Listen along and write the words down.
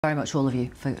Very much all of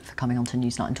you for coming on to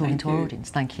Newsnight and talking to our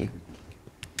audience. Thank you.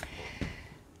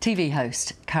 TV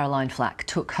host Caroline Flack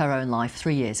took her own life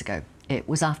 3 years ago. It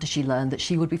was after she learned that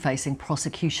she would be facing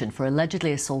prosecution for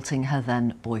allegedly assaulting her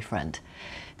then boyfriend.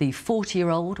 The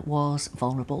 40-year-old was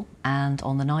vulnerable and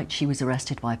on the night she was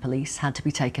arrested by police had to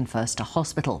be taken first to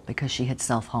hospital because she had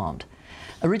self-harmed.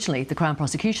 Originally, the Crown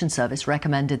Prosecution Service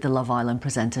recommended the Love Island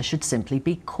presenter should simply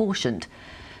be cautioned.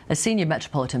 A senior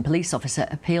Metropolitan Police officer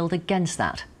appealed against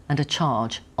that and a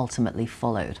charge ultimately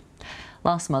followed.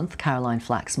 Last month, Caroline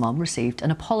Flack's mum received an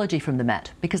apology from the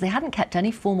Met because they hadn't kept any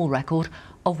formal record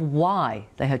of why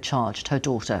they had charged her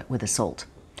daughter with assault.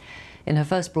 In her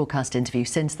first broadcast interview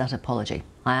since that apology,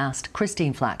 I asked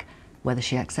Christine Flack whether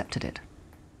she accepted it.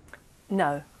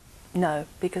 No,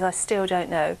 because I still don't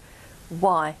know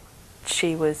why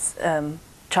she was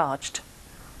charged.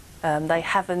 They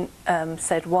haven't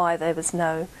said why there was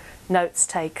no notes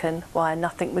taken, why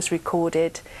nothing was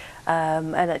recorded,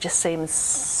 and it just seems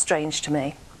strange to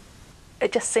me.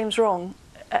 It just seems wrong.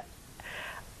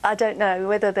 I don't know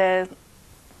whether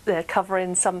they're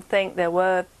covering something. There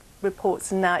were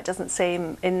reports and now it doesn't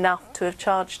seem enough to have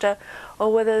charged her,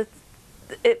 or whether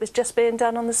it was just being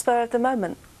done on the spur of the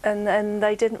moment and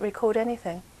they didn't record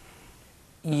anything.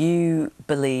 You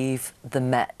believe the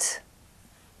Met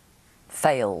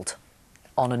failed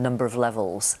on a number of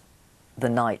levels the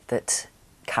night that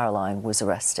Caroline was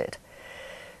arrested.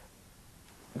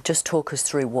 Just talk us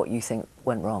through what you think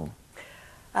went wrong.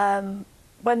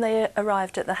 When they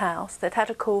arrived at the house, they'd had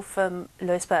a call from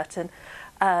Lewis Burton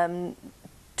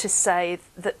to say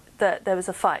that there was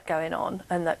a fight going on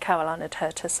and that Caroline had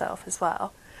hurt herself as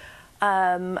well.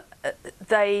 The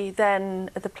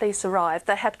police arrived.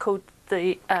 They had called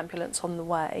the ambulance on the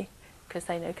way because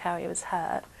they knew Carrie was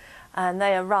hurt, and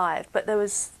they arrived, but there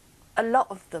was a lot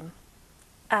of them.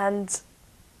 And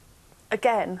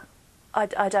again, I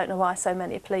don't know why so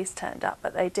many police turned up,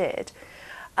 but they did.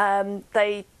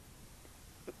 They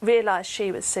realised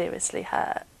she was seriously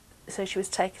hurt, so she was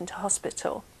taken to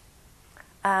hospital.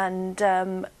 And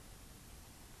then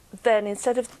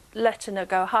instead of letting her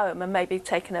go home and maybe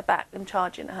taking her back and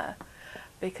charging her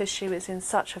because she was in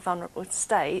such a vulnerable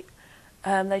state,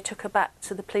 they took her back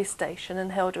to the police station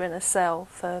and held her in a cell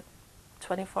for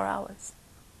 24 hours.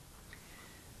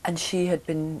 And she had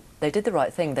been, they did the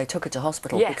right thing, they took her to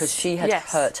hospital because she had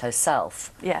hurt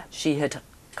herself. Yeah. She had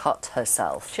cut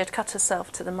herself. She had cut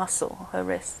herself to the muscle, her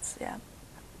wrists, yeah.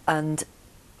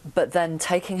 But then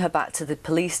taking her back to the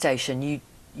police station,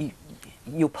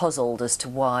 you're puzzled as to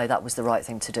why that was the right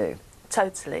thing to do.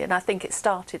 Totally, and I think it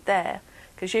started there,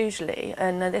 because usually,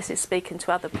 and this is speaking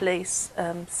to other police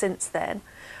since then,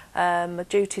 a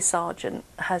duty sergeant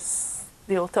has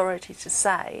the authority to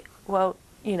say, well,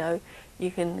 you know, you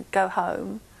can go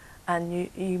home and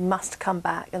you must come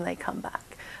back, and they come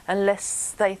back,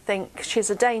 unless they think she's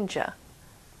a danger.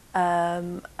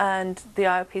 And the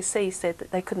IOPC said that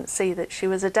they couldn't see that she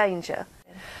was a danger.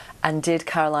 And did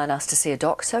Caroline ask to see a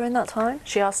doctor in that time?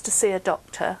 She asked to see a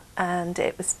doctor, and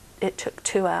it took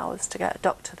 2 hours to get a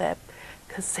doctor there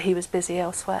because he was busy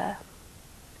elsewhere.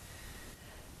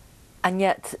 And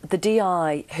yet the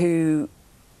DI who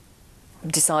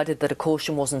decided that a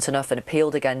caution wasn't enough and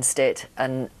appealed against it,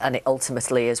 and it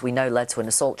ultimately, as we know, led to an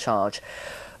assault charge.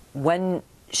 When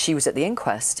she was at the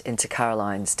inquest into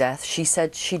Caroline's death, she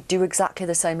said she'd do exactly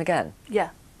the same again. Yeah.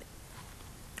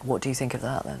 What do you think of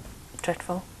that then?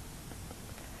 Dreadful.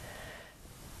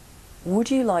 Would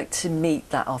you like to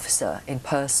meet that officer in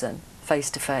person,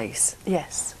 face to face?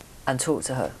 Yes. And talk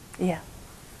to her? Yeah.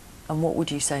 And what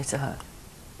would you say to her?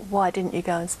 Why didn't you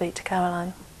go and speak to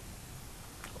Caroline?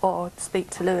 Or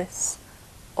speak to Lewis?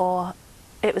 Or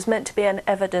it was meant to be an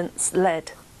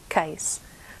evidence-led case.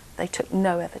 They took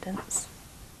no evidence.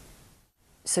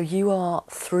 So you are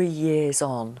 3 years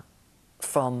on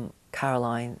from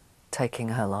Caroline taking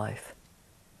her life,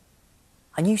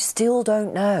 and you still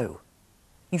don't know.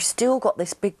 You've still got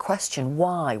this big question,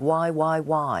 why?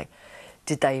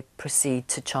 Did they proceed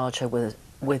to charge her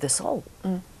with assault?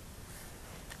 Mm.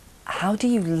 How do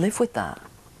you live with that?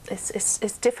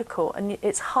 It's difficult, and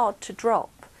it's hard to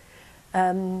drop.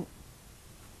 I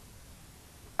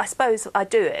suppose I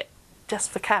do it just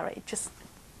for Carrie, just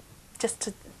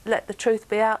to let the truth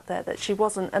be out there, that she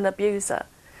wasn't an abuser.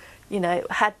 You know,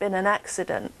 it had been an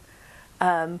accident.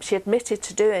 She admitted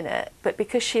to doing it, but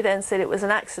because she then said it was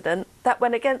an accident, that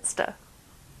went against her.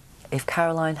 If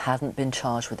Caroline hadn't been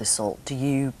charged with assault, do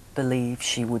you believe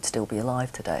she would still be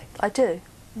alive today? I do.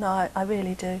 No, I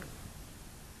really do.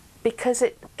 Because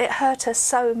it hurt her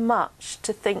so much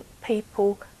to think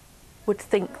people would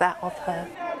think that of her.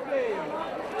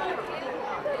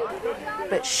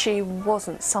 but she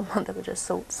wasn't someone that would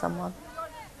assault someone.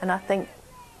 And I think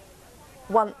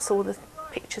once all the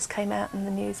pictures came out in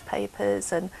the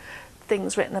newspapers and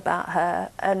things written about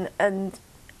her and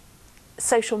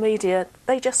social media,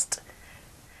 they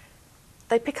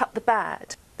pick up the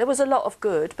bad. There was a lot of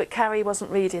good, but Carrie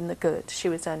wasn't reading the good, she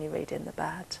was only reading the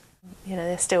bad. You know,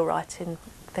 they're still writing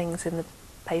things in the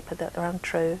paper that are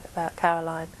untrue about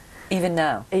Caroline. Even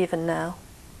now? Even now,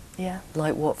 yeah.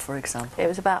 Like what, for example? It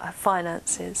was about her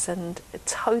finances and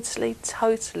totally,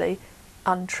 totally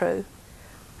untrue.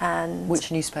 And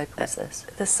which newspaper was this?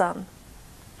 The Sun.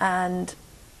 And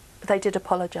they did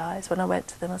apologise. When I went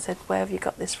to them, I said, where have you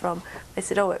got this from? They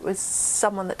said, oh, it was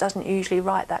someone that doesn't usually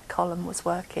write that column was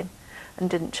working and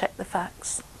didn't check the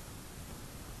facts.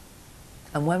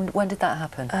 And when did that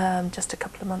happen? Just a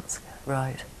couple of months ago.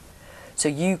 Right. So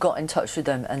you got in touch with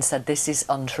them and said this is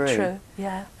untrue? True,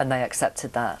 yeah. And they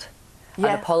accepted that?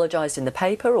 Yeah. And apologised in the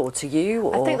paper or to you?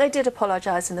 Or? I think they did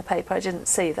apologise in the paper. I didn't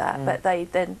see that, but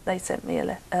they sent me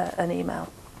an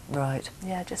email. Right.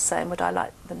 Yeah, just saying would I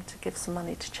like them to give some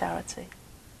money to charity.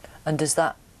 And does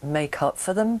that make up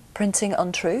for them printing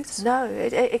untruths? No,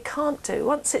 it can't do.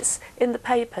 Once it's in the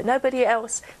paper, nobody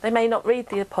else, they may not read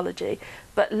the apology,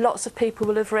 but lots of people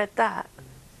will have read that.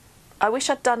 I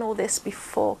wish I'd done all this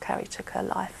before Carrie took her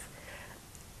life.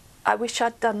 I wish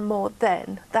I'd done more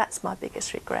then. That's my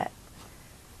biggest regret,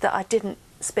 that I didn't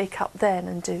speak up then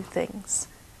and do things.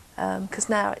 Because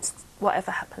now it's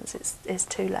whatever happens, it's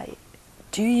too late.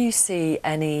 Do you see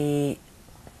any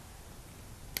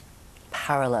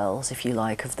parallels, if you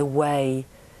like, of the way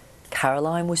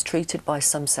Caroline was treated by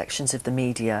some sections of the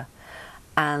media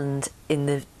and in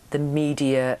the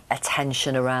media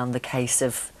attention around the case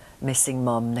of missing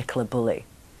mum Nicola Bulley?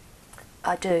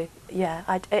 I do,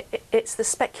 yeah. It's the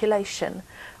speculation,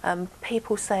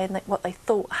 people saying that what they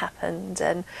thought happened,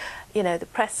 and you know, the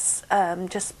press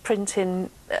just printing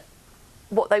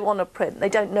what they want to print. They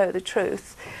don't know the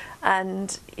truth,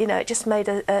 and you know, it just made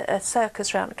a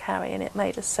circus around Carrie, and it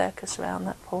made a circus around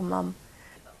that poor mum.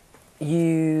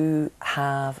 You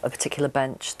have a particular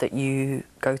bench that you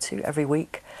go to every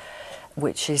week,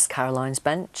 which is Caroline's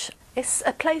Bench. It's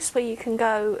a place where you can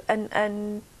go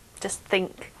and just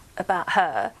think about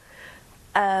her.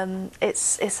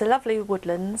 It's a lovely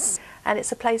woodlands, and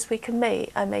it's a place we can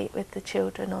meet. I meet with the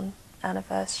children on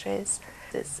anniversaries.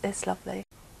 It's lovely.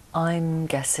 I'm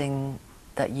guessing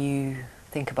that you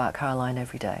think about Caroline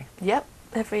every day. Yep,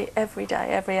 every day,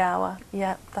 every hour.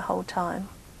 Yep, the whole time.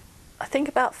 I think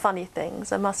about funny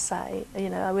things, I must say. You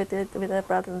know, with her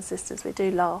brothers and sisters, we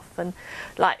do laugh, and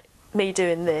like me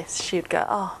doing this, she'd go,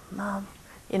 "Oh, Mum,"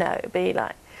 you know, it'd be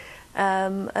like,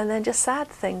 and then just sad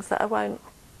things that I won't,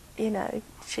 you know,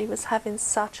 she was having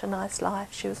such a nice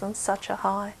life, she was on such a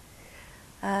high,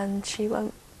 and she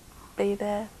won't be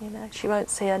there, you know, she won't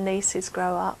see her nieces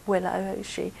grow up, Willow, who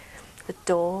she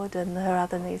adored, and her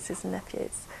other nieces and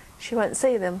nephews. She won't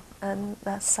see them, and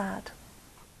that's sad.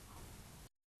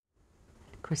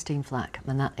 Christine Flack,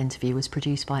 and that interview was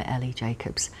produced by Ellie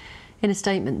Jacobs. In a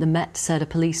statement, the Met said a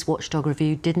police watchdog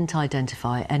review didn't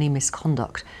identify any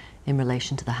misconduct in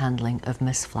relation to the handling of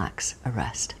Miss Flack's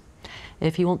arrest.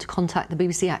 If you want to contact the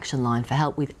BBC Action Line for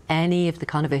help with any of the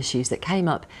kind of issues that came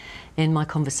up in my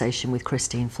conversation with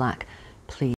Christine Flack,